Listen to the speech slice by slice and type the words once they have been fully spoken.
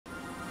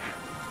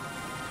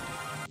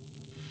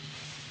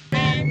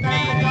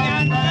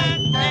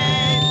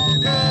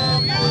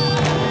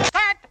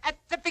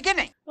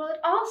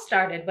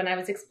started when I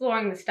was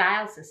exploring the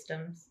style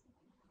systems.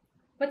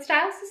 What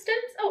style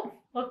systems? Oh,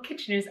 well,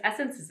 Kitchener's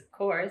essences, of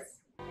course.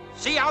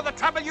 See all the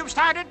trouble you've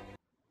started?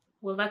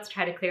 Well, let's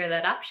try to clear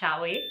that up,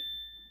 shall we?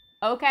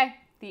 Okay,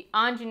 the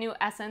ingenue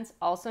essence,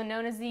 also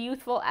known as the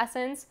youthful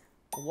essence.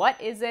 What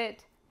is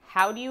it?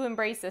 How do you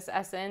embrace this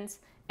essence?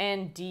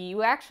 And do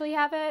you actually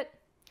have it?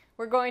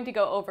 We're going to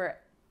go over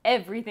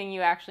everything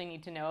you actually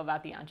need to know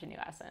about the ingenue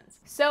essence.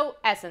 So,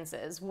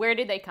 essences, where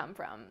did they come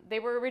from? They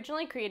were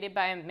originally created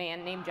by a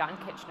man named John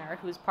Kitchener,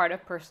 who's part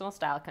of Personal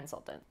Style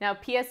Consultant. Now,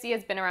 PSC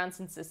has been around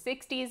since the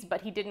 60s, but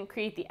he didn't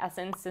create the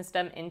essence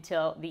system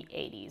until the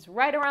 80s,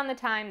 right around the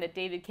time that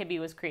David Kibbe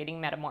was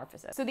creating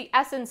Metamorphosis. So the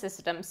essence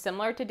system,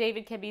 similar to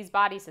David Kibbe's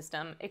body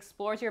system,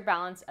 explores your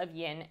balance of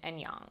yin and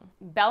yang.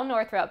 Bell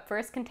Northrup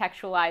first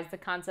contextualized the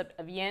concept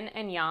of yin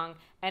and yang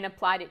and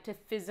applied it to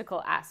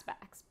physical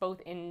aspects,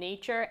 both in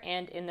nature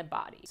and in the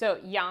body. So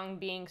yang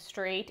being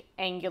straight,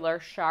 angular,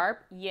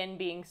 sharp, yin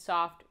being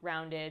soft,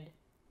 rounded,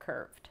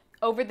 curved.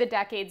 Over the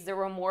decades, there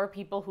were more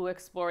people who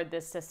explored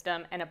this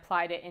system and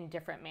applied it in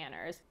different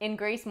manners. In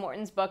Grace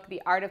Morton's book,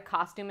 The Art of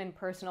Costume and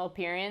Personal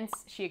Appearance,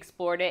 she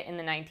explored it in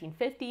the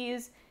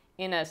 1950s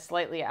in a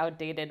slightly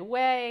outdated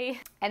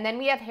way. And then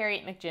we have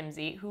Harriet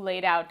McJimsey, who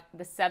laid out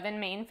the 7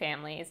 main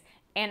families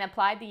and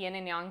applied the yin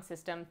and yang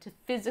system to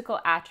physical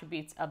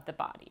attributes of the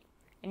body.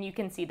 And you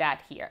can see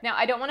that here. Now,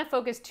 I don't want to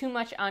focus too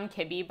much on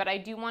Kibbe, but I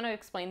do want to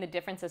explain the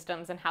different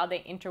systems and how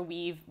they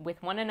interweave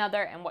with one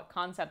another and what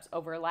concepts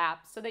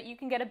overlap so that you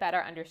can get a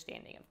better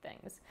understanding of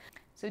things.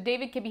 So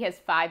David Kibbe has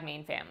 5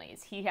 main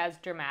families. He has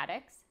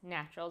dramatics,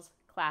 naturals,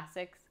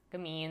 classics,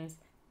 gamines,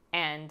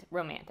 and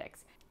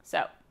romantics.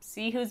 So,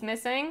 see who's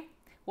missing?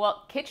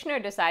 Well, Kitchener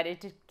decided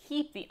to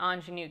keep the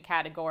ingenue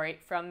category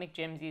from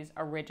McJimsey's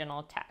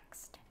original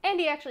text. And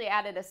he actually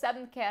added a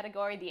 7th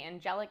category, the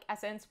angelic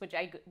essence, which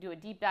I do a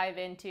deep dive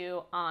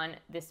into on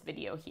this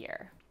video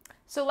here.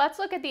 So let's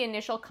look at the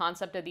initial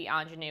concept of the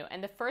ingenue,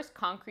 and the first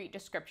concrete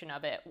description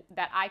of it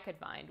that I could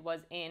find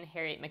was in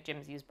Harriet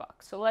McJimsey's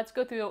book. So let's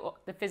go through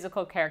the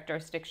physical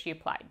characteristics she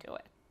applied to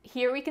it.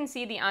 Here we can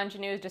see the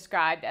ingenue is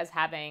described as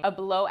having a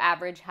below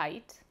average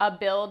height, a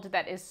build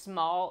that is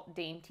small,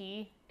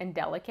 dainty, and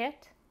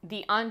delicate.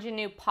 The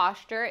ingenue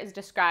posture is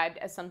described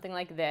as something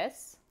like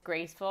this: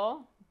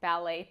 graceful,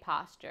 ballet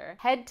posture,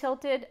 head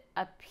tilted,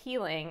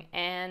 appealing,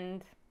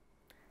 and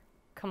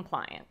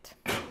compliant.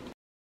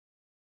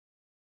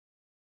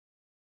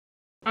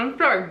 I'm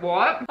sorry,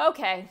 what?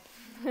 Okay.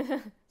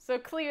 So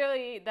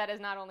clearly that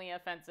is not only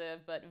offensive,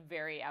 but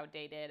very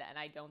outdated, and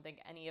I don't think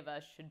any of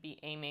us should be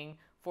aiming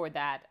for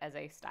that as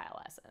a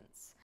style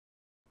essence.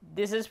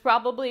 This is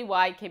probably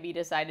why Kibbe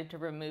decided to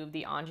remove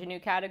the ingenue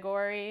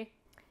category,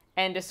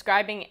 and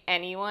describing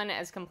anyone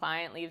as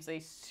compliant leaves a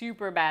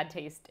super bad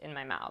taste in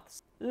my mouth.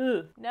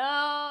 Ugh.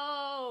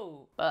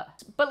 No! Ugh.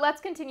 But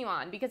let's continue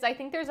on, because I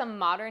think there's a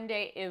modern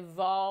day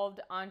evolved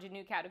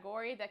ingenue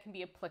category that can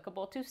be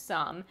applicable to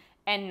some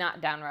and not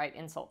downright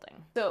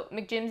insulting. So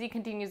McJimsey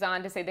continues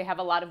on to say they have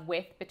a lot of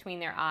width between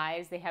their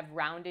eyes, they have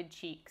rounded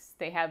cheeks,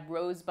 they have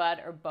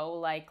rosebud or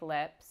bow-like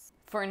lips.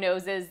 For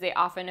noses, they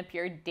often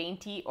appear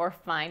dainty or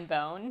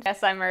fine-boned.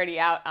 Guess I'm already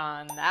out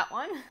on that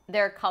one.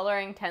 Their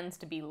coloring tends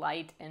to be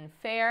light and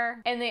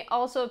fair, and they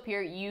also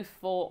appear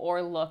youthful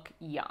or look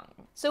young.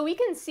 So we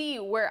can see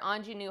where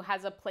ingenue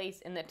has a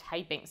place in the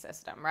typing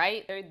system,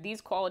 right? These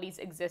qualities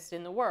exist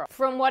in the world.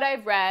 From what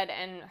I've read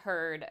and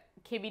heard,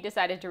 Kibbe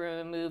decided to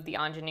remove the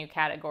ingenue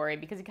category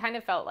because he kind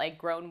of felt like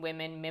grown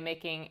women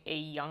mimicking a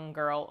young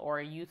girl or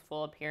a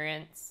youthful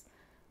appearance.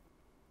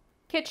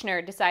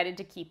 Kitchener decided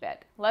to keep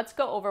it. Let's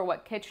go over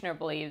what Kitchener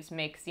believes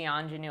makes the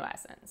ingenue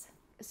essence.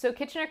 So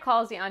Kitchener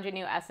calls the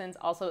ingenue essence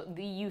also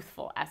the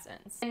youthful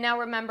essence. And now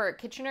remember,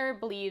 Kitchener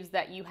believes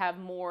that you have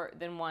more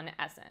than one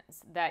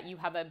essence, that you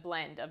have a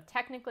blend of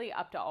technically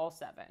up to all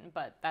 7,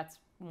 but that's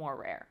more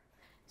rare.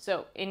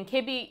 So in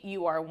Kibbe,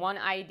 you are one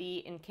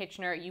ID. In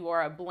Kitchener, you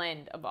are a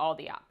blend of all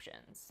the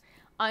options.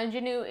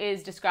 Ingenue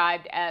is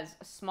described as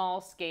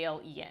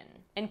small-scale yin.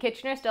 And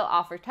Kitchener still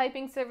offers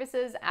typing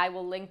services. I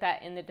will link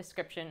that in the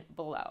description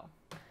below.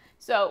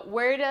 So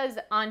where does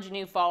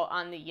ingenue fall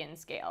on the yin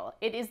scale?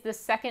 It is the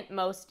second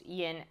most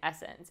yin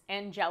essence,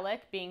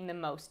 angelic being the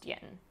most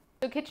yin.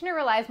 So Kitchener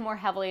relies more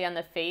heavily on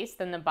the face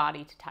than the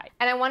body to type.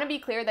 And I want to be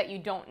clear that you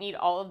don't need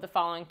all of the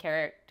following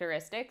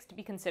characteristics to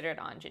be considered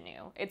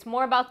ingenue. It's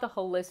more about the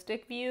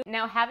holistic view.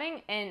 Now,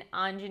 having an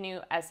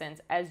ingenue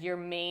essence as your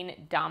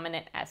main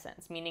dominant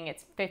essence, meaning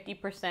it's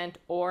 50%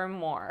 or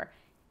more,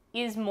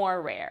 is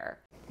more rare.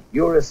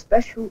 You're a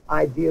special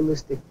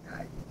idealistic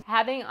type.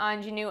 Having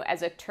ingenue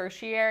as a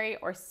tertiary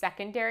or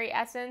secondary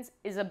essence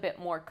is a bit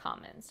more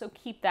common, so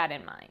keep that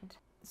in mind.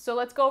 So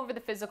let's go over the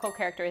physical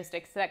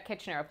characteristics that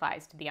Kitchener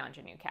applies to the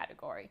ingenue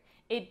category.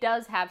 It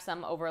does have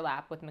some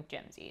overlap with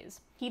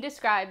McJimsey's. He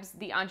describes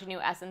the ingenue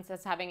essence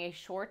as having a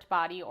short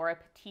body or a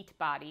petite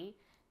body.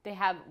 They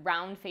have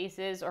round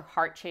faces or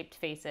heart-shaped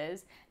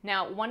faces.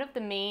 Now, one of the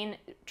main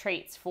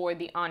traits for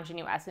the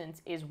ingenue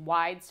essence is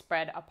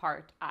widespread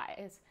apart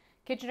eyes.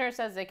 Kitchener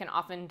says they can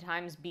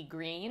oftentimes be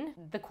green.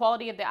 The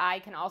quality of the eye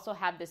can also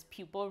have this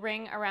pupil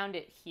ring around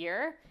it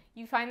here.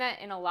 You find that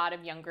in a lot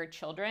of younger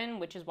children,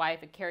 which is why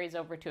if it carries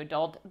over to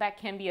adult, that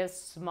can be a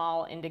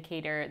small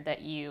indicator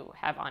that you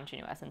have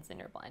ingenue essence in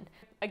your blend.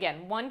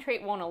 Again, one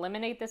trait won't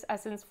eliminate this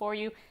essence for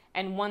you,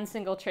 and one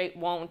single trait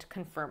won't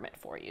confirm it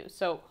for you.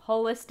 So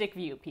holistic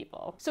view,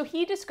 people. So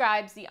he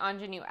describes the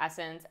ingenue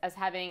essence as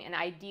having an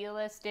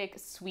idealistic,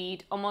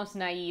 sweet, almost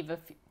naive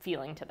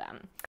feeling to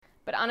them.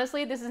 But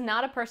honestly, this is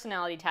not a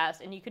personality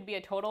test, and you could be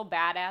a total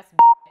badass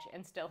bitch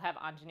and still have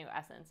ingenue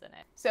essence in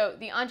it. So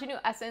the ingenue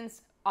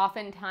essence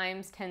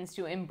oftentimes tends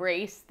to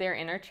embrace their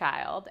inner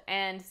child,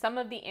 and some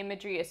of the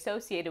imagery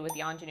associated with the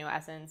ingenue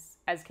essence,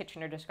 as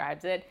Kitchener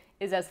describes it,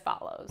 is as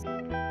follows.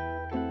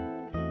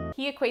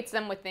 He equates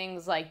them with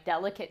things like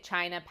delicate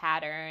china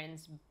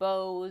patterns,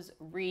 bows,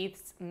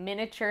 wreaths,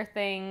 miniature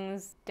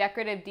things,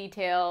 decorative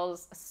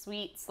details,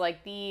 sweets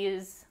like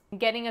these,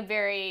 getting a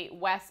very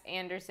Wes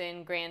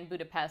Anderson Grand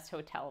Budapest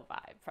Hotel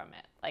vibe from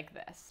it, like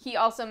this. He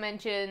also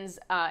mentions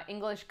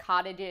English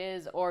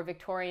cottages or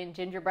Victorian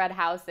gingerbread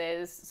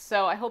houses,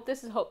 so I hope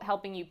this is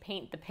helping you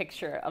paint the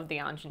picture of the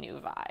ingenue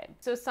vibe.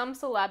 So some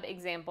celeb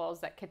examples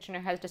that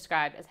Kitchener has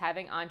described as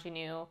having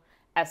ingenue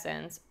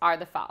essence are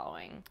the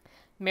following: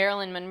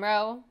 Marilyn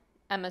Monroe,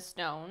 Emma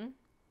Stone,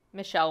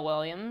 Michelle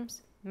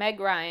Williams, Meg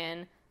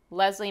Ryan,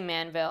 Leslie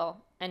Manville,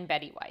 and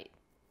Betty White.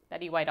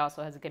 Betty White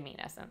also has a gamine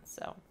essence,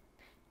 so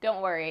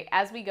don't worry.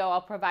 As we go,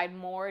 I'll provide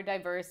more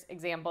diverse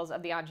examples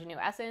of the ingenue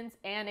essence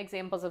and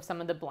examples of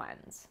some of the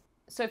blends.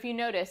 So if you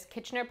notice,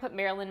 Kitchener put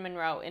Marilyn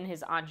Monroe in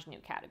his ingenue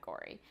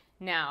category.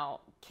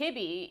 Now,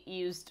 Kibbe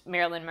used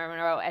Marilyn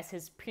Monroe as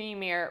his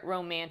premier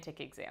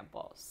romantic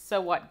example. So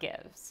what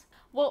gives?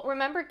 Well,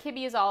 remember,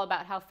 Kibbe is all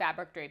about how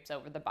fabric drapes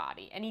over the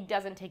body, and he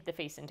doesn't take the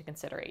face into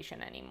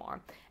consideration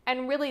anymore.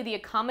 And really, the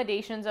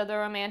accommodations of the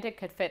romantic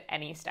could fit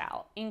any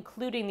style,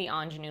 including the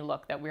ingenue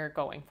look that we're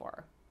going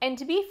for. And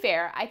to be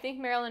fair, I think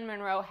Marilyn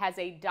Monroe has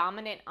a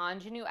dominant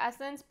ingenue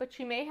essence, but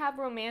she may have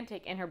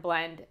romantic in her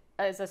blend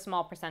as a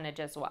small percentage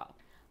as well.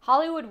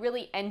 Hollywood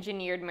really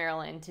engineered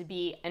Marilyn to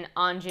be an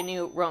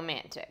ingenue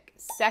romantic,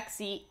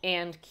 sexy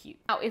and cute.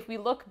 Now, if we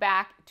look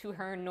back to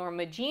her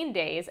Norma Jean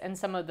days and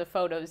some of the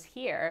photos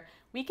here,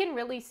 we can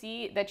really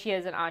see that she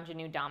has an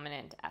ingenue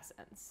dominant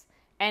essence.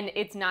 And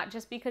it's not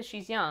just because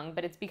she's young,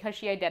 but it's because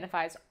she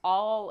identifies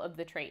all of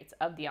the traits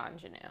of the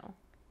ingenue.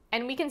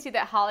 And we can see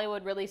that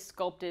Hollywood really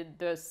sculpted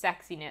the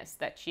sexiness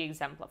that she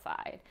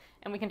exemplified.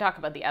 And we can talk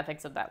about the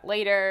ethics of that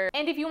later.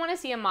 And if you want to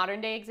see a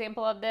modern day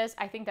example of this,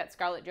 I think that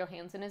Scarlett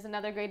Johansson is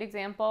another great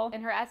example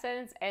in her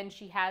essence. And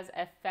she has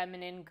a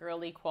feminine,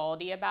 girly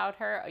quality about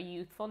her, a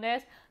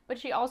youthfulness, but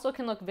she also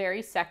can look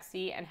very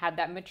sexy and have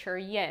that mature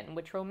yin,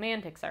 which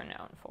romantics are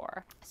known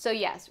for. So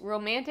yes,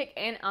 romantic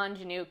and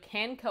ingenue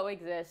can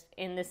coexist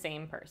in the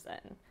same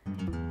person.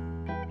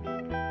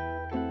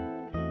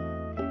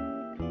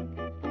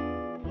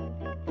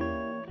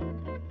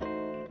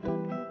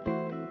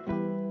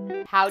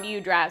 How do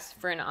you dress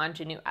for an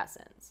ingenue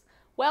essence?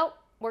 Well,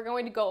 we're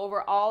going to go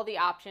over all the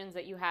options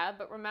that you have,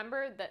 but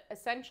remember that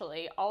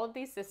essentially all of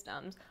these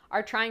systems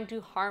are trying to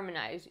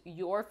harmonize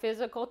your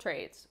physical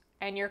traits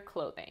and your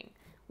clothing.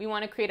 We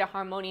want to create a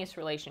harmonious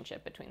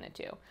relationship between the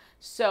two.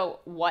 So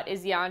what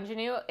is the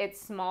ingenue? It's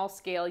small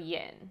scale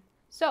yin.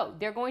 So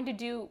they're going to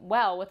do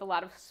well with a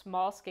lot of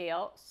small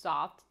scale,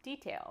 soft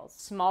details,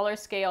 smaller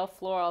scale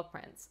floral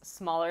prints,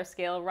 smaller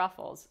scale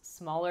ruffles,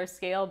 smaller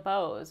scale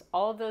bows.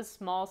 All of those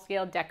small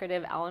scale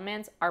decorative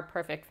elements are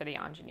perfect for the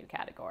ingenue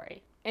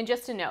category. And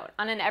just a note,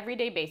 on an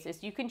everyday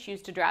basis, you can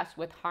choose to dress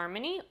with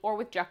harmony or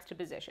with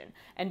juxtaposition,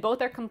 and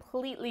both are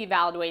completely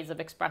valid ways of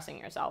expressing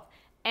yourself.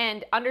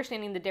 And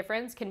understanding the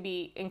difference can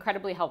be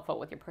incredibly helpful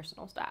with your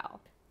personal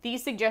style.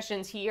 These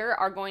suggestions here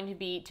are going to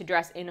be to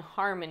dress in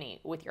harmony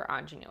with your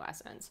ingenue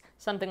essence.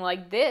 Something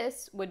like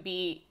this would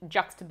be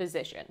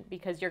juxtaposition,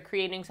 because you're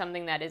creating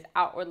something that is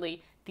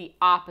outwardly the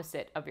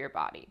opposite of your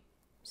body.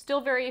 Still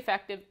very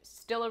effective,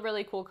 still a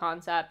really cool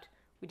concept.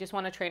 We just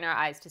want to train our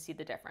eyes to see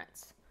the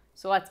difference.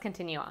 So let's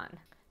continue on.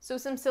 So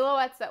some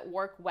silhouettes that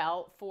work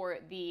well for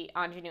the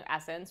ingenue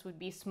essence would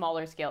be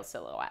smaller scale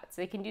silhouettes.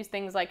 They can do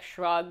things like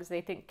shrugs,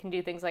 can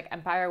do things like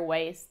empire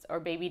waists or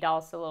baby doll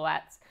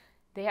silhouettes.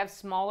 They have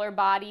smaller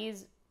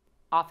bodies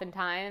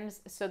oftentimes,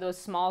 so those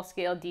small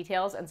scale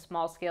details and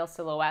small scale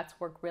silhouettes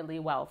work really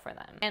well for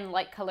them. And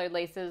light colored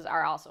laces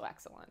are also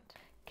excellent.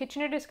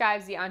 Kitchener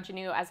describes the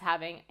ingenue as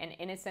having an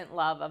innocent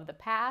love of the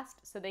past,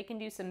 so they can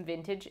do some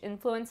vintage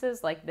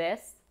influences like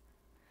this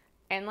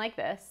and like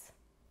this.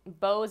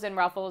 Bows and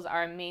ruffles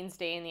are a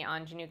mainstay in the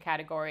ingenue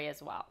category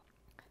as well.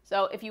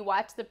 So if you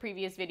watched the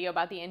previous video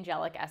about the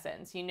angelic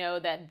essence, you know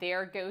that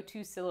their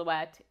go-to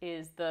silhouette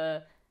is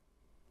the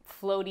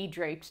floaty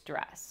draped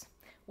dress.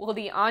 Well,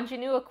 the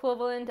ingenue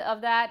equivalent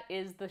of that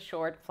is the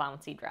short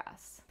flouncy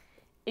dress.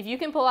 If you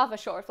can pull off a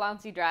short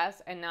flouncy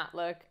dress and not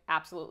look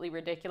absolutely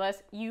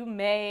ridiculous, you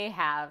may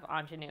have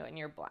ingenue in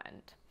your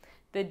blend.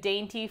 The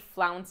dainty,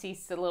 flouncy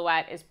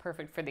silhouette is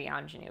perfect for the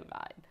ingenue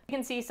vibe. You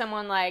can see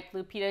someone like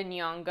Lupita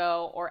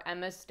Nyong'o or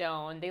Emma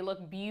Stone. They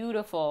look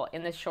beautiful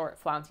in this short,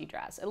 flouncy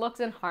dress. It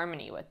looks in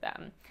harmony with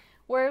them.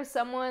 Whereas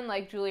someone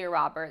like Julia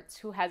Roberts,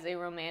 who has a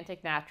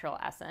romantic, natural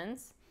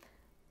essence,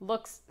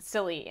 looks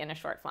silly in a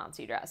short,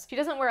 flouncy dress. She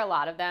doesn't wear a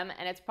lot of them,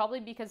 and it's probably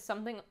because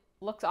something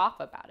looks off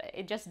about it.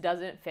 It just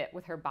doesn't fit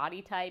with her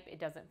body type. It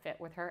doesn't fit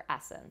with her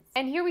essence.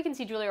 And here we can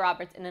see Julia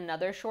Roberts in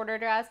another shorter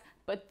dress,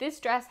 but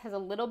this dress has a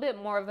little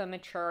bit more of a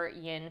mature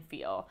yin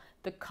feel.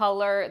 The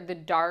color, the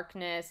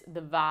darkness,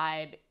 the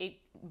vibe, it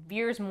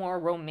veers more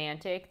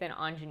romantic than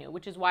ingenue,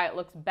 which is why it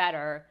looks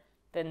better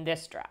than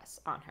this dress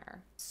on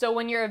her. So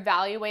when you're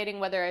evaluating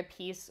whether a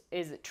piece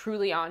is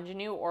truly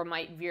ingenue or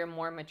might veer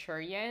more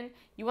mature yin,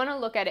 you want to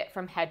look at it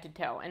from head to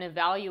toe and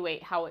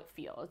evaluate how it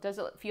feels. Does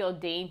it feel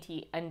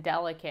dainty and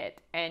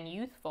delicate and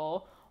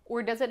youthful,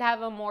 or does it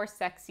have a more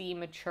sexy,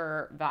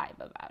 mature vibe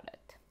about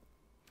it?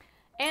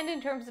 And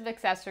in terms of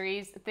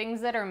accessories,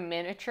 things that are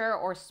miniature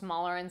or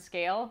smaller in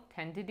scale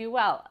tend to do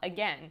well.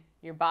 Again,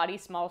 your body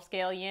small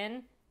scale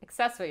yin,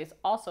 accessories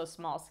also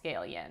small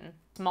scale yin.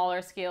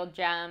 Smaller scale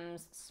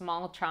gems,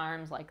 small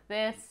charms like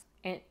this,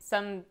 and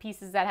some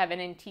pieces that have an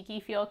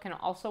antique feel can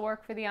also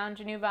work for the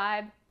ingenue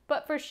vibe.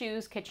 But for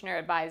shoes, Kitchener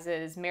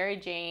advises Mary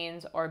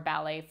Jane's or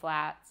ballet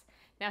flats.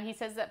 Now he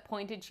says that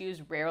pointed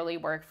shoes rarely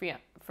work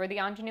for the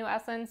ingenue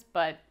essence,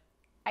 but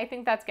I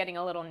think that's getting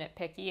a little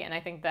nitpicky, and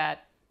I think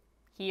that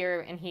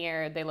here and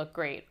here they look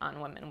great on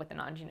women with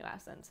an ingenue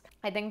essence.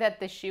 I think that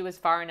the shoe is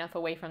far enough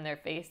away from their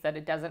face that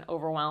it doesn't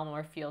overwhelm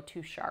or feel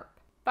too sharp.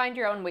 Find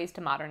your own ways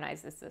to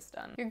modernize the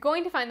system. You're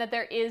going to find that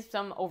there is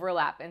some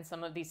overlap in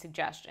some of these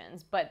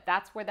suggestions, but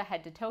that's where the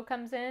head to toe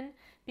comes in,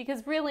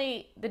 because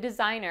really the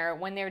designer,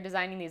 when they're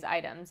designing these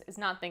items, is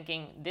not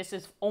thinking this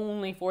is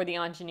only for the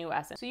ingenue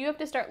essence. So you have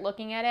to start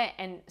looking at it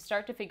and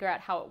start to figure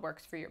out how it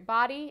works for your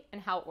body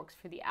and how it works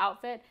for the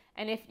outfit,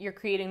 and if you're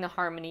creating the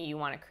harmony you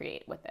want to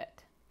create with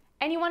it.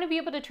 And you want to be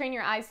able to train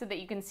your eyes so that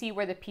you can see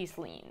where the piece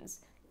leans.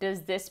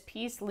 Does this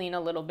piece lean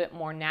a little bit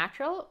more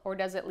natural, or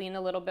does it lean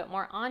a little bit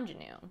more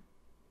ingenue?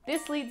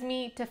 This leads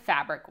me to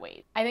fabric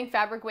weight. I think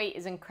fabric weight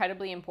is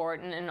incredibly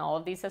important in all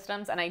of these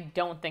systems, and I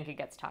don't think it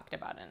gets talked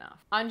about enough.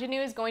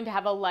 Ingenue is going to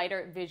have a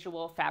lighter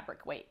visual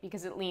fabric weight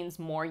because it leans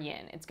more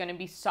yin. It's going to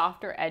be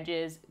softer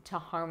edges to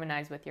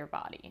harmonize with your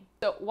body.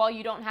 So while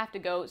you don't have to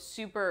go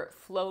super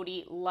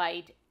floaty,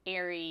 light,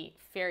 airy,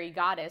 fairy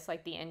goddess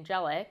like the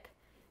angelic,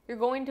 you're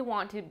going to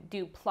want to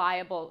do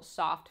pliable,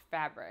 soft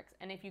fabrics.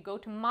 And if you go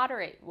to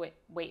moderate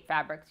weight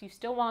fabrics, you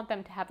still want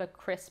them to have a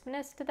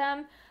crispness to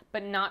them,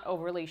 but not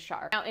overly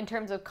sharp. Now, in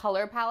terms of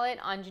color palette,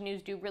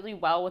 ingenues do really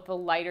well with the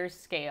lighter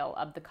scale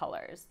of the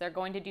colors. They're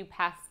going to do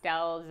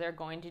pastels, they're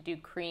going to do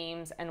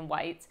creams and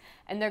whites,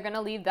 and they're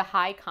gonna leave the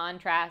high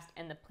contrast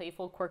and the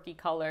playful, quirky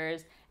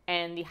colors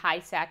and the high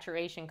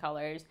saturation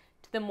colors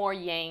to the more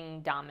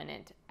yang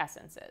dominant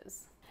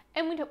essences.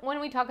 And when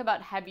we talk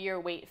about heavier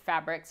weight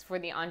fabrics for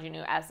the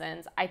ingenue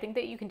essence, I think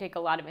that you can take a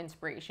lot of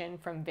inspiration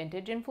from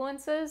vintage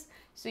influences.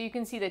 So you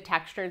can see the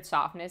textured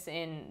softness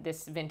in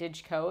this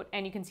vintage coat,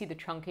 and you can see the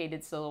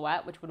truncated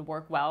silhouette, which would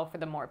work well for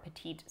the more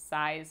petite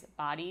size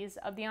bodies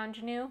of the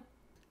ingenue.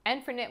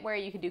 And for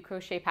knitwear, you could do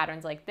crochet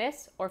patterns like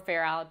this or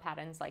Fair Isle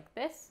patterns like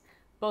this.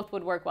 Both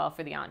would work well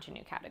for the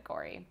ingenue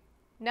category.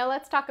 Now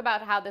let's talk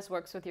about how this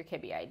works with your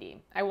kibbe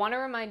ID. I want to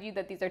remind you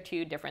that these are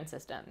two different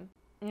systems.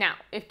 Now,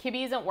 if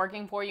kibbe isn't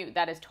working for you,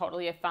 that is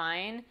totally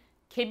fine.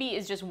 Kibbe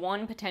is just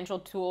one potential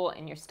tool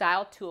in your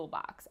style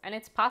toolbox, and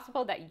it's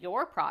possible that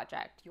your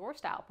project, your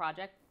style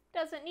project,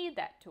 doesn't need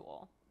that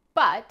tool.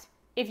 But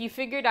if you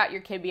figured out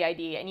your kibbe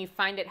ID and you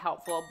find it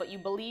helpful, but you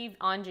believe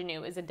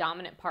ingenue is a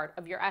dominant part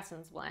of your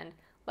essence blend,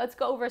 let's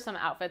go over some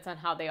outfits on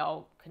how they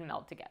all can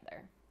meld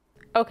together.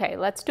 Okay,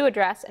 let's do a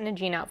dress and a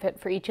jean outfit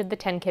for each of the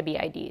 10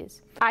 kibbe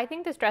IDs. I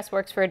think this dress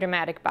works for a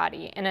dramatic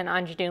body and an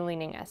ingenue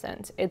leaning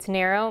essence. It's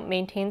narrow,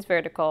 maintains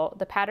vertical,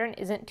 the pattern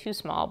isn't too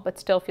small but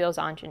still feels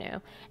ingenue,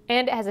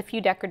 and it has a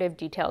few decorative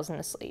details in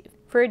the sleeve.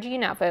 For a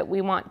jean outfit, we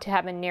want to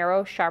have a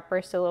narrow,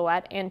 sharper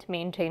silhouette and to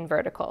maintain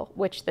vertical,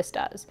 which this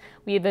does.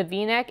 We have a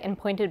V-neck and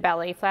pointed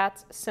ballet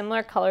flats,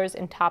 similar colors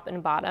in top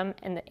and bottom,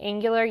 and the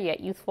angular yet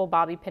youthful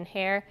bobby pin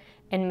hair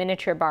and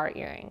miniature bar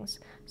earrings.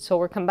 So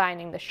we're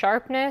combining the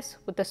sharpness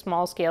with the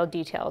small scale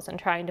details and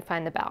trying to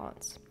find the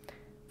balance.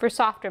 For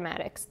soft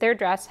dramatics, their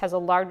dress has a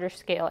larger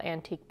scale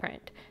antique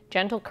print,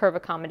 gentle curve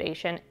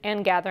accommodation,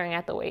 and gathering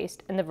at the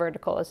waist, and the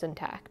vertical is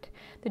intact.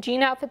 The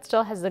jean outfit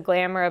still has the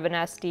glamour of an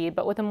SD,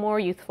 but with a more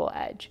youthful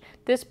edge.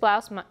 This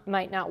blouse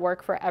might not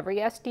work for every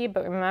SD,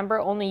 but remember,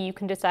 only you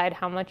can decide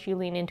how much you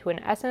lean into an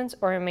essence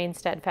or remain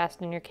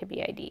steadfast in your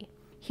kibbe ID.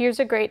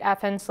 Here's a great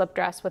FN slip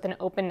dress with an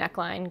open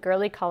neckline,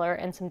 girly color,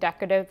 and some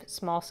decorative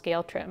small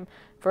scale trim,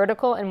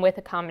 vertical and with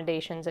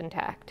accommodations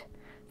intact.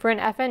 For an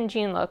FN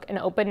jean look, an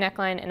open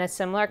neckline and a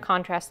similar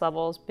contrast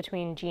levels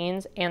between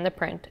jeans and the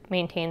print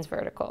maintains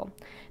vertical.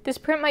 This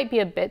print might be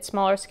a bit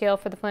smaller scale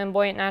for the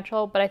flamboyant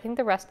natural, but I think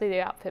the rest of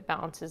the outfit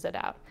balances it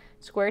out.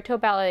 Square toe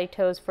ballet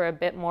toes for a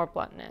bit more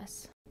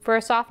bluntness. For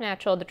a soft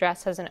natural, the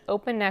dress has an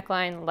open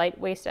neckline, light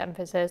waist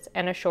emphasis,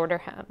 and a shorter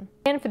hem.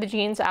 And for the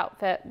jeans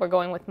outfit, we're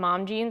going with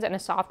mom jeans and a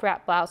soft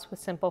wrap blouse with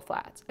simple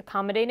flats,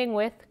 accommodating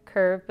width,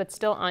 curve, but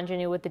still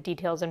ingenue with the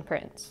details and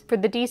prints. For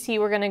the DC,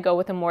 we're going to go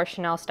with a more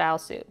Chanel style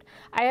suit.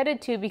 I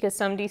added two because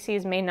some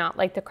DCs may not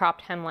like the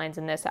cropped hemlines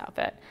in this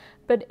outfit,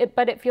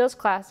 but it feels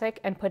classic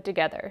and put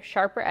together,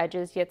 sharper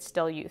edges yet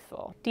still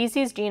youthful.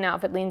 DC's jean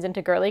outfit leans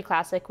into girly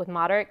classic with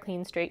moderate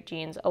clean straight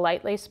jeans, a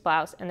light lace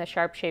blouse, and the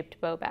sharp shaped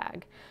bow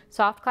bag.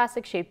 Soft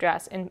classic shape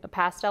dress in a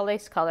pastel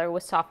lace color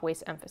with soft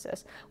waist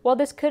emphasis. While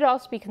this could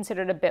also be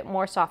considered a bit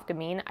more soft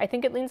gamine, I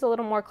think it leans a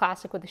little more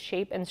classic with the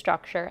shape and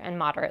structure and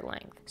moderate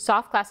length.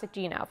 Soft classic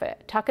jean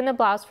outfit. Tuck in the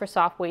blouse for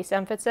soft waist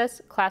emphasis,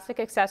 classic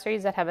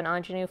accessories that have an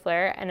ingenue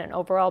flair, and an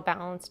overall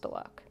balanced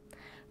look.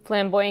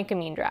 Flamboyant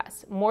gamine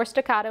dress. More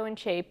staccato in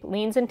shape,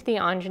 leans into the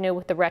ingenue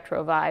with the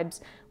retro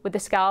vibes, with the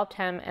scalloped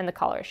hem and the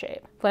collar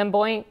shape.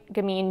 Flamboyant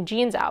gamine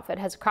jeans outfit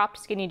has cropped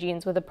skinny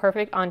jeans with a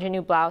perfect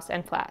ingenue blouse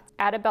and flats.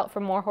 Add a belt for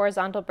more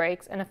horizontal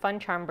breaks and a fun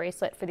charm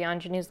bracelet for the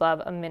ingenue's love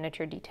of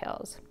miniature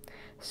details.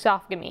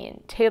 Soft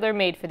gamine,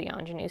 tailor-made for the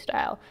ingenue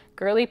style.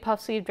 Girly puff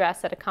sleeve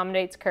dress that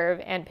accommodates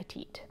curve and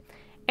petite.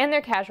 And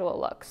their casual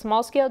look.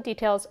 Small scale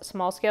details,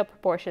 small scale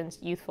proportions,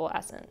 youthful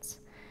essence.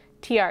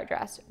 TR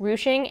dress,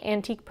 ruching,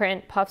 antique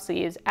print, puff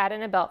sleeves, add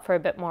in a belt for a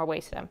bit more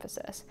waist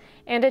emphasis.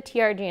 And a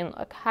TR jean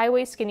look, high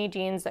waist skinny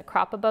jeans that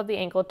crop above the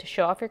ankle to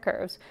show off your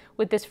curves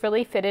with this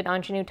frilly fitted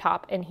ingenue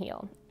top and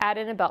heel. Add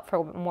in a belt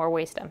for more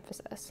waist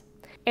emphasis.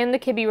 And the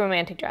kibbe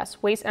romantic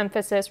dress, waist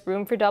emphasis,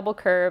 room for double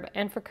curve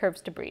and for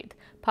curves to breathe,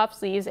 puff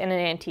sleeves and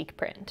an antique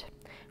print.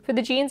 For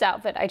the jeans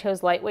outfit, I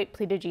chose lightweight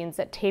pleated jeans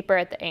that taper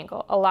at the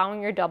ankle,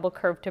 allowing your double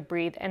curve to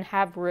breathe and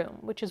have room,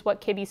 which is what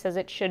kibbe says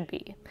it should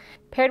be.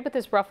 Paired with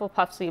this ruffle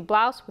puff sleeve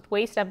blouse with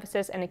waist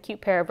emphasis and a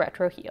cute pair of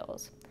retro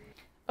heels.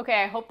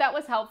 Okay, I hope that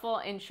was helpful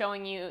in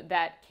showing you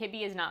that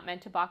kibbe is not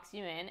meant to box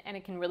you in and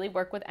it can really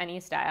work with any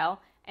style.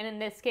 And in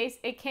this case,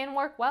 it can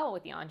work well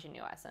with the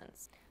ingenue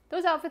essence.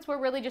 Those outfits were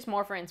really just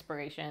more for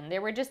inspiration. They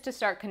were just to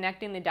start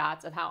connecting the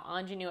dots of how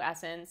ingenue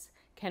essence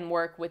can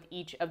work with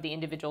each of the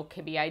individual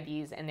kibbe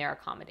IDs and their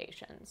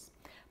accommodations.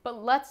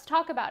 But let's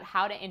talk about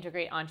how to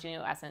integrate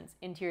ingenue essence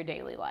into your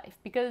daily life,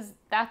 because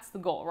that's the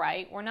goal,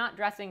 right? We're not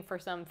dressing for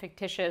some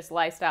fictitious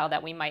lifestyle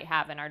that we might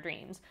have in our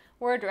dreams.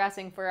 We're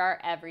dressing for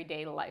our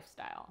everyday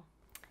lifestyle.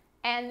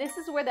 And this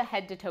is where the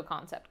head-to-toe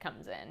concept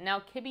comes in. Now,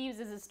 kibbe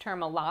uses this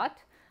term a lot.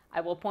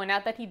 I will point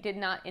out that he did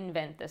not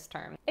invent this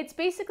term. It's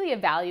basically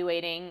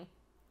evaluating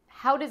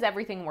how does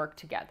everything work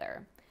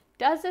together.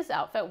 Does this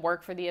outfit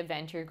work for the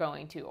event you're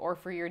going to or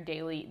for your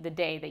the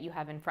day that you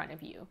have in front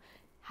of you?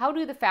 How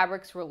do the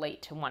fabrics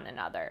relate to one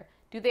another?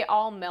 Do they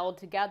all meld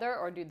together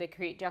or do they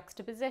create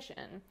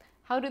juxtaposition?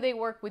 How do they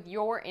work with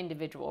your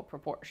individual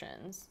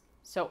proportions?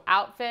 So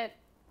outfit,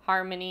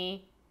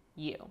 harmony,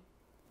 you.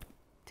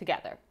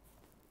 Together.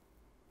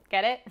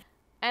 Get it?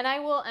 And I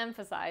will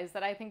emphasize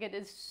that I think it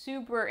is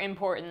super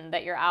important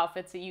that your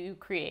outfits that you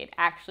create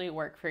actually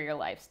work for your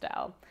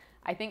lifestyle.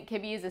 I think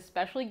kibbe is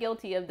especially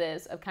guilty of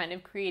this, of kind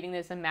of creating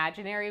this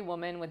imaginary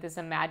woman with this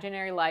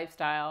imaginary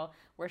lifestyle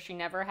where she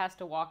never has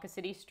to walk a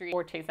city street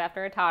or chase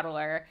after a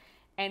toddler,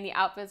 and the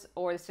outfits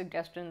or the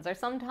suggestions are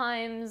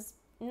sometimes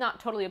not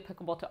totally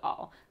applicable to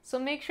all. So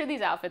make sure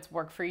these outfits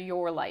work for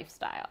your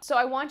lifestyle. So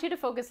I want you to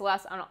focus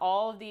less on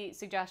all of the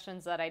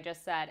suggestions that I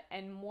just said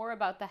and more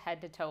about the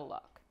head to toe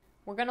look.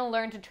 We're going to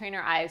learn to train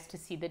our eyes to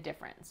see the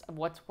difference of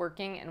what's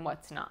working and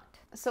what's not.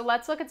 So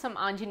let's look at some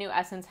ingenue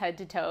essence head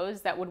to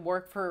toes that would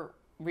work for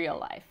real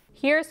life.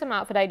 Here are some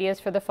outfit ideas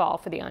for the fall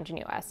for the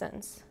ingenue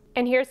essence.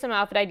 And here's some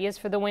outfit ideas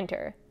for the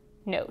winter.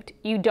 Note,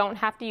 you don't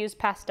have to use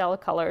pastel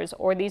colors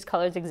or these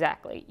colors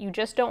exactly. You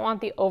just don't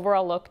want the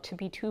overall look to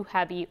be too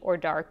heavy or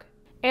dark.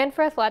 And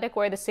for athletic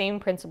wear, the same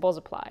principles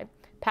apply.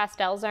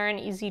 Pastels are an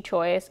easy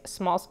choice,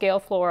 small scale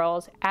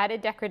florals,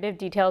 added decorative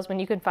details when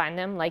you can find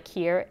them, like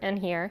here and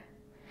here.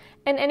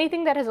 And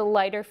anything that has a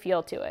lighter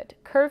feel to it.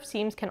 Curved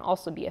seams can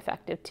also be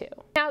effective too.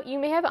 Now, you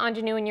may have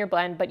ingenue in your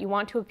blend, but you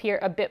want to appear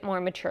a bit more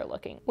mature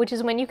looking, which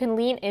is when you can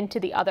lean into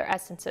the other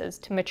essences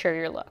to mature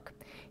your look.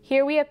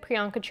 Here we have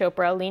Priyanka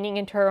Chopra leaning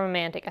into her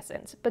romantic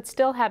essence, but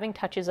still having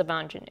touches of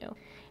ingenue.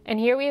 And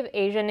here we have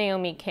Asia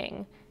Naomi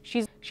King.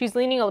 She's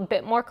leaning a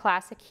bit more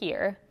classic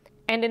here,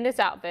 and in this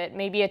outfit,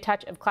 maybe a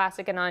touch of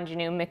classic and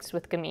ingenue mixed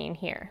with gamine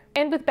here.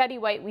 And with Betty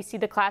White, we see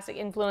the classic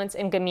influence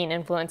and gamine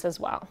influence as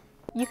well.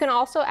 You can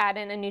also add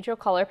in a neutral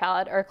color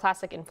palette or a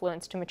classic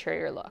influence to mature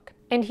your look.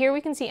 And here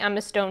we can see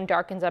Emma Stone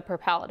darkens up her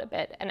palette a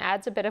bit and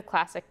adds a bit of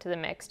classic to the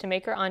mix to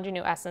make her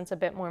ingenue essence a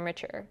bit more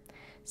mature.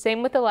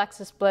 Same with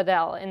Alexis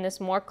Bledel in this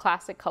more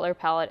classic color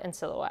palette and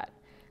silhouette.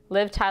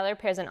 Liv Tyler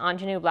pairs an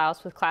ingenue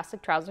blouse with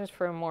classic trousers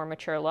for a more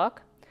mature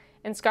look.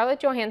 And Scarlett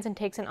Johansson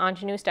takes an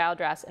ingenue style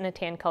dress in a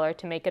tan color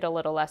to make it a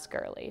little less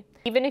girly.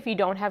 Even if you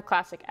don't have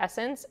classic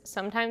essence,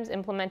 sometimes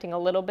implementing a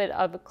little bit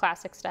of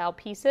classic style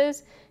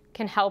pieces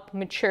can help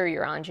mature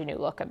your ingenue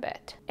look a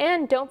bit.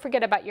 And don't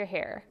forget about your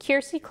hair.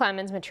 Kiersey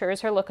Clemens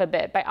matures her look a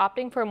bit by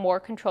opting for a more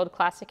controlled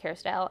classic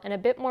hairstyle and a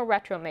bit more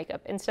retro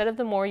makeup instead of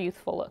the more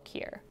youthful look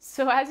here.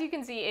 So as you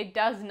can see, it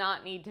does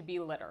not need to be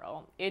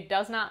literal. It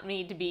does not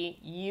need to be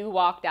you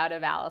walked out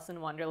of Alice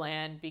in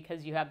Wonderland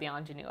because you have the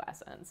ingenue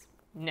essence.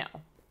 No.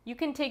 You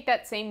can take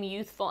that same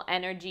youthful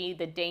energy,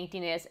 the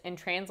daintiness, and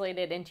translate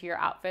it into your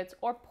outfits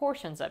or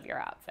portions of your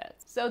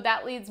outfits. So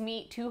that leads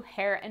me to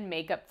hair and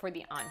makeup for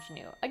the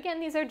ingenue. Again,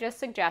 these are just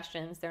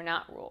suggestions, they're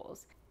not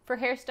rules. For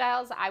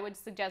hairstyles, I would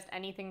suggest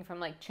anything from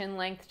like chin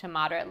length to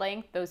moderate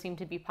length. Those seem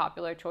to be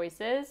popular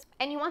choices.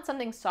 And you want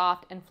something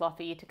soft and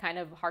fluffy to kind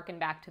of harken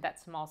back to that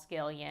small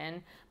scale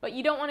yin, but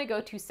you don't want to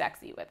go too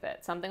sexy with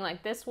it. Something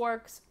like this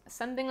works.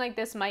 Something like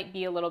this might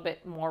be a little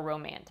bit more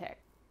romantic.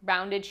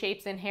 Rounded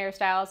shapes and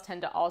hairstyles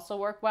tend to also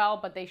work well,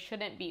 but they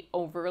shouldn't be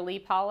overly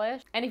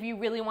polished. And if you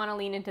really want to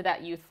lean into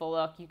that youthful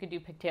look, you could do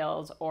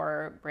pigtails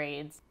or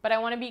braids. But I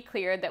want to be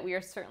clear that we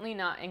are certainly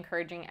not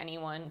encouraging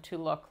anyone to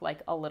look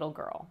like a little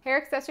girl.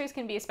 Hair accessories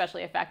can be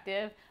especially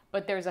effective,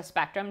 but there's a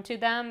spectrum to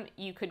them.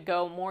 You could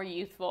go more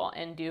youthful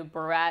and do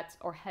barrettes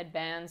or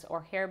headbands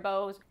or hair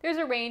bows. There's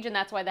a range, and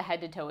that's why the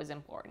head to toe is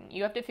important.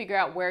 You have to figure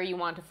out where you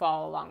want to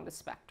fall along the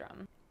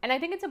spectrum. And I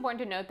think it's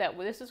important to note that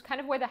this is kind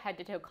of where the head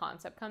to toe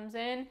concept comes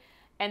in,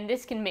 and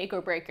this can make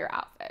or break your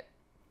outfit.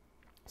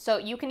 So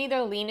you can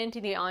either lean into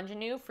the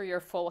ingenue for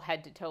your full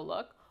head to toe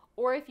look,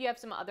 or if you have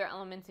some other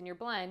elements in your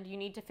blend, you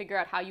need to figure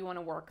out how you want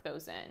to work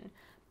those in.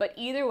 But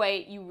either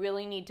way, you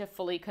really need to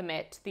fully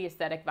commit to the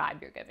aesthetic vibe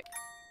you're giving.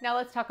 Now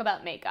let's talk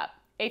about makeup.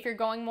 If you're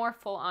going more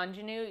full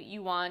ingenue,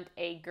 you want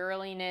a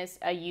girliness,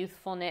 a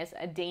youthfulness,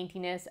 a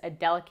daintiness, a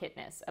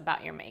delicateness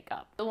about your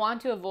makeup. You'll want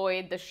to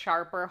avoid the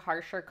sharper,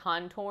 harsher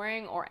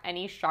contouring or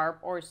any sharp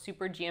or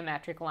super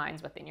geometric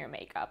lines within your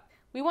makeup.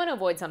 We want to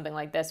avoid something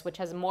like this, which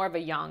has more of a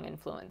yang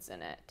influence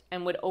in it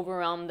and would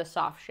overwhelm the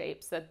soft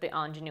shapes that the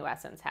ingenue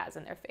essence has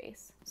in their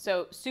face.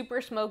 So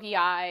super smoky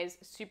eyes,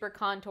 super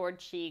contoured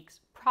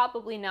cheeks,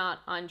 probably not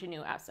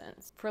ingenue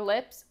essence. For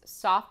lips,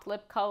 soft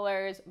lip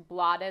colors,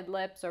 blotted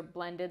lips or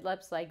blended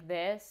lips like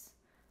this,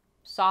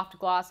 soft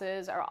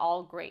glosses are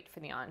all great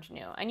for the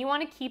ingenue. And you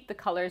want to keep the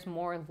colors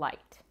more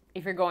light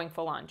if you're going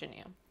full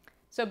ingenue.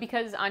 So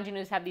because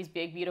ingenues have these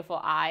big,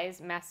 beautiful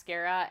eyes,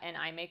 mascara and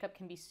eye makeup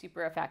can be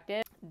super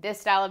effective.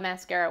 This style of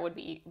mascara would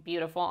be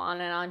beautiful on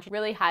an ingenue,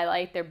 really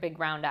highlight their big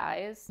round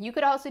eyes. You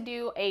could also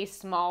do a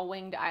small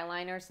winged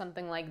eyeliner,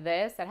 something like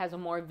this, that has a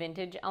more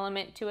vintage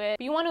element to it.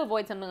 But you want to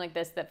avoid something like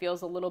this that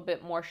feels a little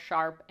bit more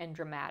sharp and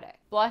dramatic.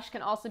 Blush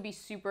can also be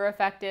super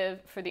effective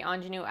for the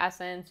ingenue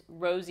essence,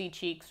 rosy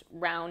cheeks,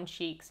 round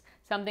cheeks,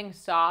 something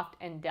soft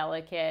and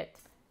delicate.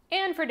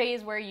 And for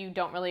days where you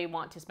don't really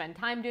want to spend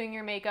time doing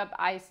your makeup,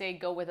 I say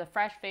go with a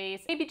fresh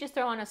face. Maybe just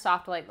throw on a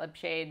soft light lip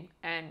shade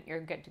and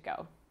you're good to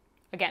go.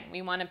 Again,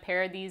 we want to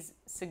pair these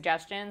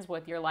suggestions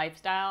with your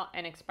lifestyle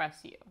and express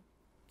you.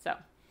 So,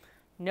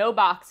 no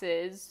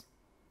boxes,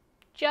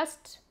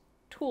 just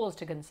tools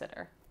to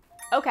consider.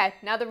 Okay,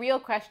 now the real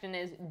question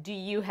is, do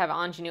you have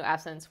ingenue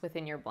essence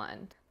within your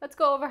blend? Let's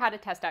go over how to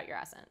test out your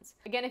essence.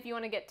 Again, if you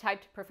want to get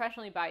typed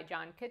professionally by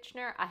John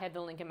Kitchener, I have the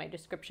link in my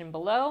description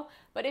below.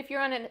 But if you're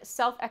on a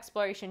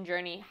self-exploration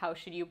journey, how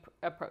should you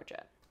approach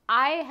it?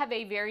 I have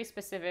a very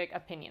specific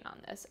opinion on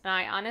this, and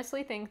I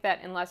honestly think that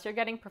unless you're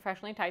getting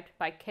professionally typed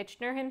by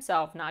Kitchener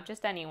himself, not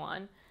just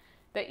anyone,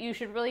 that you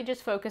should really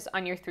just focus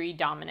on your 3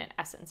 dominant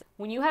essences.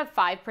 When you have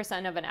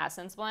 5% of an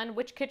essence blend,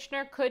 which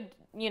Kitchener could,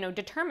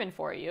 determine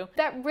for you,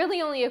 that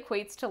really only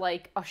equates to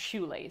like a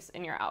shoelace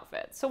in your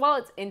outfit. So while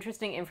it's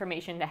interesting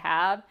information to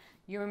have,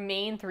 your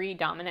main 3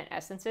 dominant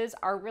essences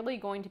are really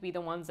going to be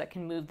the ones that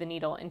can move the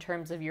needle in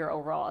terms of your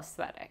overall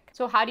aesthetic.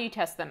 So how do you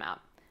test them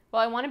out?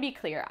 Well, I want to be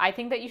clear. I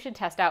think that you should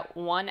test out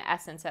one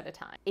essence at a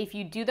time. If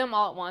you do them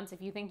all at once, if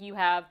you think you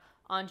have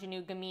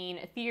ingenue,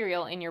 gamine,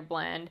 ethereal in your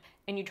blend,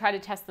 and you try to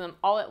test them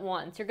all at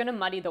once, you're going to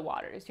muddy the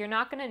waters. You're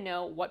not going to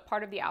know what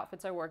part of the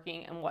outfits are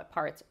working and what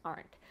parts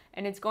aren't.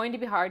 And it's going to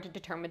be hard to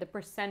determine the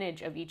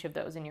percentage of each of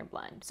those in your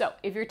blend. So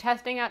if you're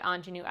testing out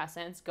ingenue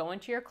essence, go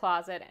into your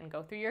closet and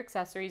go through your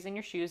accessories and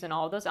your shoes and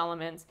all of those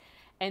elements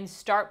and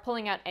start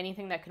pulling out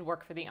anything that could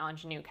work for the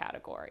ingenue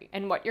category.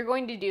 And what you're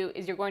going to do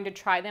is you're going to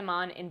try them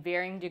on in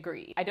varying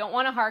degrees. I don't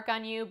want to hark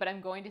on you, but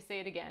I'm going to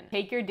say it again.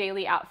 Take your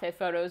daily outfit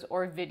photos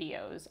or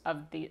videos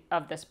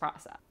of this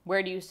process.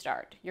 Where do you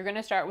start? You're going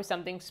to start with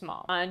something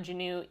small.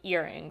 Ingenue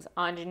earrings,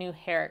 ingenue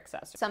hair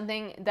accessories,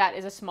 something that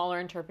is a smaller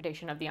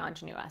interpretation of the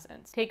ingenue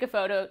essence. Take a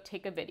photo,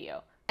 take a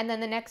video. And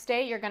then the next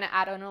day, you're going to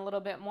add on a little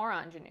bit more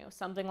ingenue,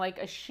 something like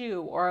a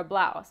shoe or a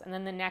blouse. And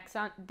then the next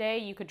day,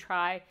 you could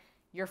try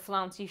your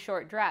flouncy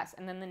short dress,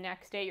 and then the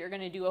next day you're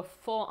going to do a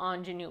full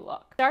ingenue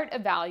look. Start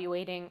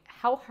evaluating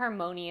how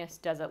harmonious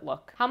does it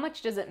look? How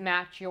much does it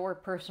match your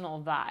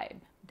personal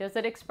vibe? Does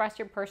it express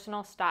your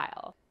personal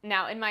style?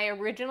 Now, in my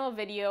original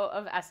video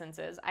of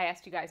essences, I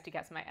asked you guys to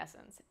guess my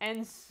essence,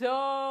 and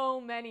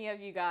so many of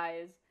you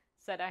guys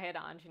said I had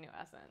ingenue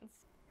essence.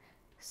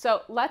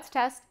 So let's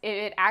test if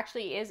it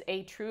actually is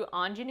a true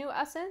ingenue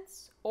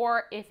essence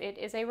or if it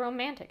is a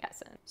romantic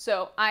essence.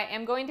 So I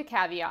am going to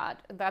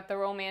caveat that the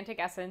romantic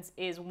essence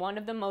is one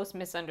of the most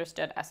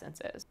misunderstood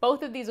essences.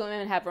 Both of these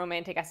women have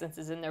romantic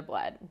essences in their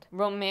blend.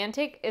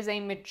 Romantic is a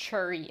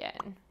mature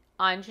yin.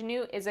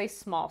 Ingenue is a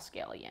small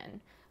scale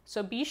yin.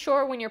 So be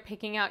sure when you're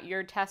picking out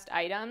your test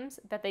items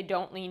that they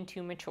don't lean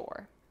too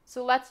mature.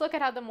 So let's look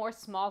at how the more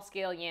small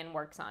scale yin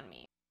works on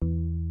me.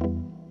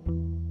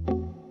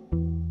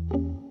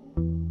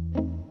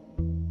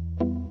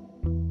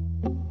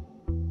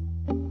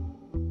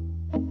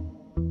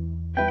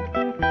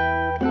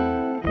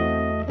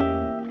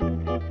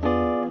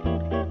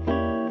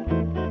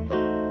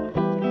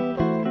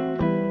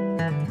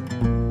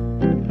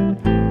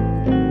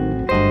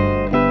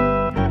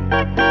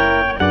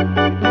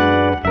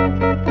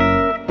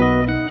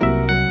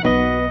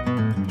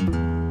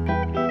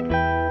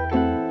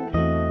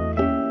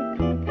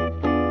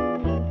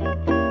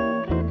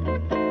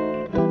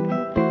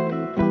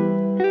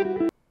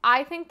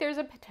 I think there's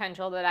a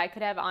potential that I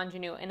could have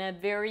ingenue in a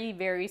very,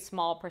 very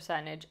small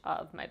percentage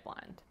of my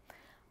blend.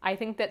 I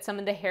think that some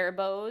of the hair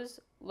bows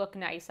look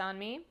nice on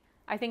me.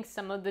 I think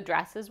some of the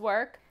dresses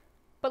work.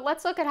 But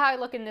let's look at how I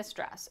look in this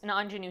dress, an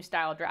ingenue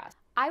style dress.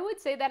 I would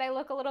say that I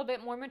look a little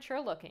bit more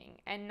mature looking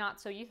and not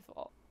so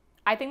youthful.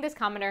 I think this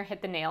commenter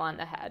hit the nail on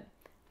the head.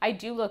 I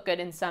do look good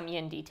in some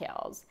yin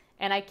details,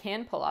 and I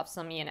can pull off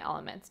some yin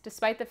elements,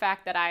 despite the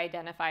fact that I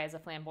identify as a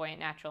flamboyant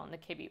natural in the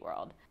kibbe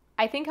world.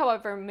 I think,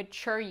 however,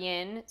 mature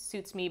yin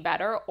suits me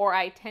better, or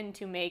I tend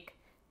to make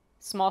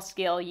small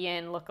scale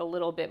yin look a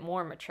little bit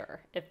more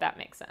mature, if that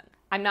makes sense.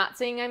 I'm not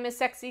saying I'm a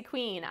sexy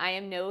queen. I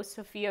am no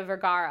Sofia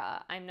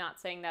Vergara. I'm not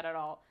saying that at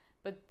all.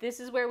 But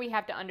this is where we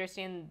have to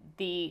understand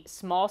the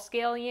small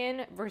scale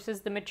yin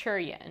versus the mature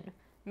yin.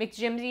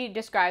 McJimsey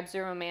describes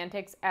the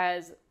romantics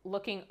as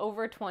looking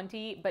over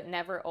 20 but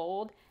never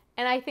old,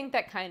 and I think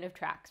that kind of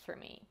tracks for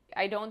me.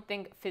 I don't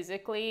think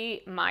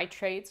physically my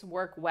traits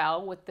work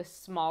well with the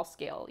small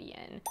scale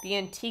yin. The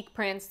antique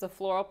prints, the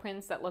floral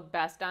prints that look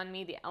best on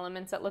me, the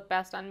elements that look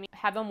best on me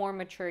have a more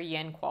mature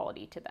yin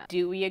quality to them.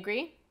 Do we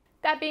agree?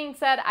 That being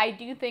said, I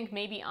do think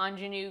maybe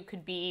ingenue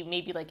could be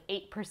maybe like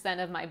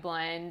 8% of my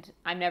blend.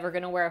 I'm never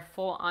gonna wear a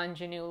full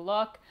ingenue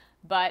look,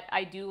 but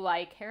I do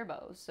like hair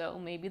bows, so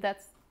maybe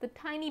that's the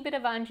tiny bit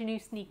of ingenue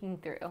sneaking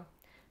through.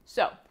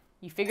 So,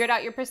 you figured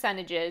out your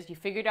percentages, you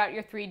figured out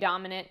your 3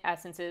 dominant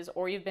essences,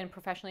 or you've been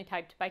professionally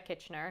typed by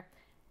Kitchener.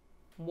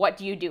 What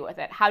do you do with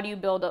it? How do you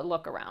build a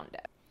look around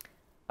it?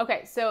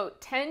 Okay, so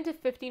 10 to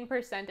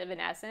 15% of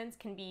an essence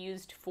can be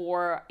used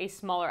for a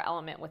smaller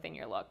element within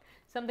your look.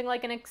 Something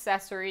like an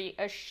accessory,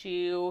 a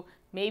shoe,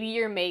 maybe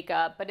your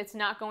makeup, but it's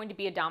not going to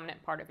be a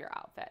dominant part of your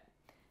outfit.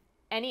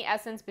 Any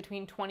essence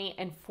between 20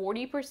 and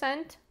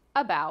 40%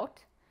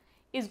 about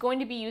is going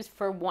to be used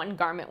for one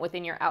garment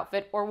within your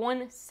outfit or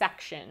one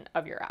section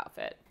of your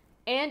outfit.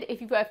 And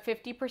if you have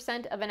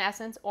 50% of an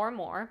essence or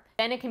more,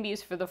 then it can be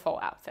used for the full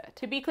outfit.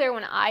 To be clear,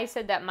 when I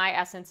said that my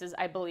essences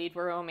I believed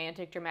were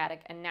romantic,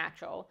 dramatic, and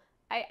natural,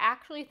 I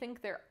actually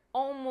think they're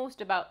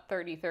almost about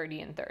 30,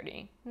 30, and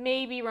 30.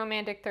 Maybe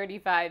romantic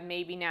 35,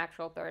 maybe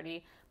natural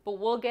 30, but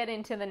we'll get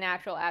into the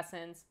natural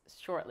essence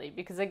shortly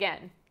because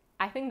again,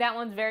 I think that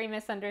one's very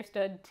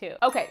misunderstood too.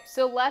 Okay,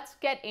 so let's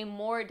get a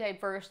more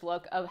diverse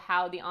look of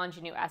how the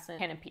ingenue essence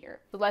can appear.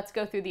 So let's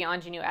go through the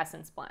ingenue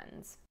essence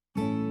blends.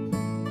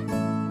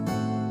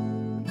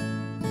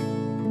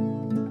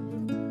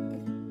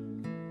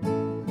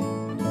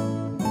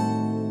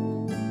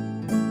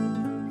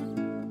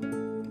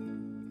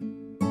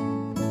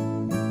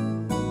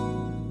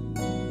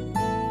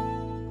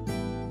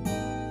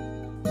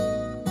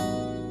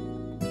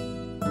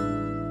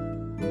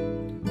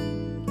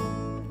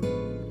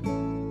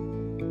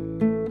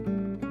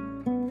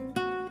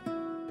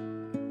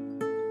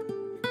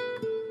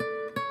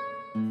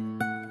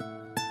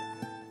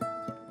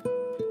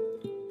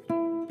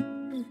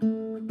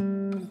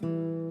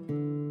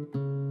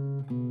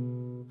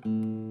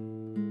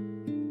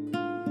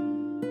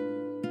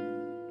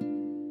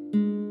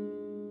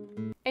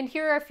 And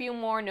here are a few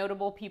more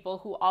notable people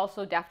who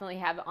also definitely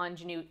have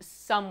ingenue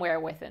somewhere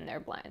within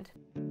their blend.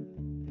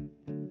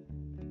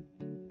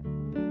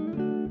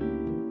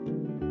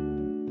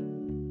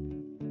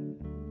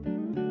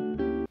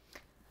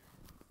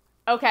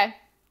 Okay,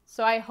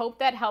 so I hope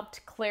that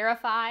helped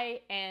clarify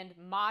and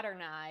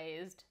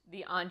modernized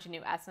the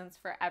ingenue essence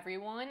for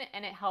everyone,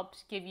 and it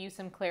helped give you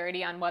some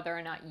clarity on whether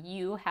or not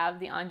you have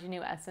the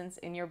ingenue essence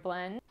in your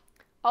blend.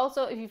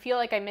 Also, if you feel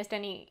like I missed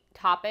any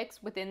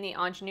topics within the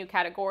ingenue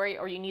category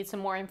or you need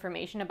some more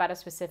information about a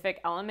specific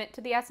element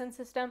to the essence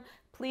system,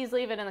 please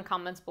leave it in the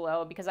comments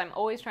below because I'm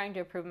always trying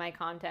to improve my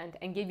content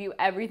and give you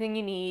everything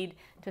you need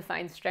to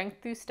find strength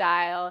through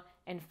style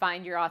and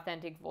find your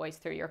authentic voice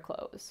through your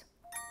clothes.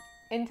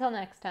 Until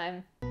next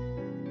time.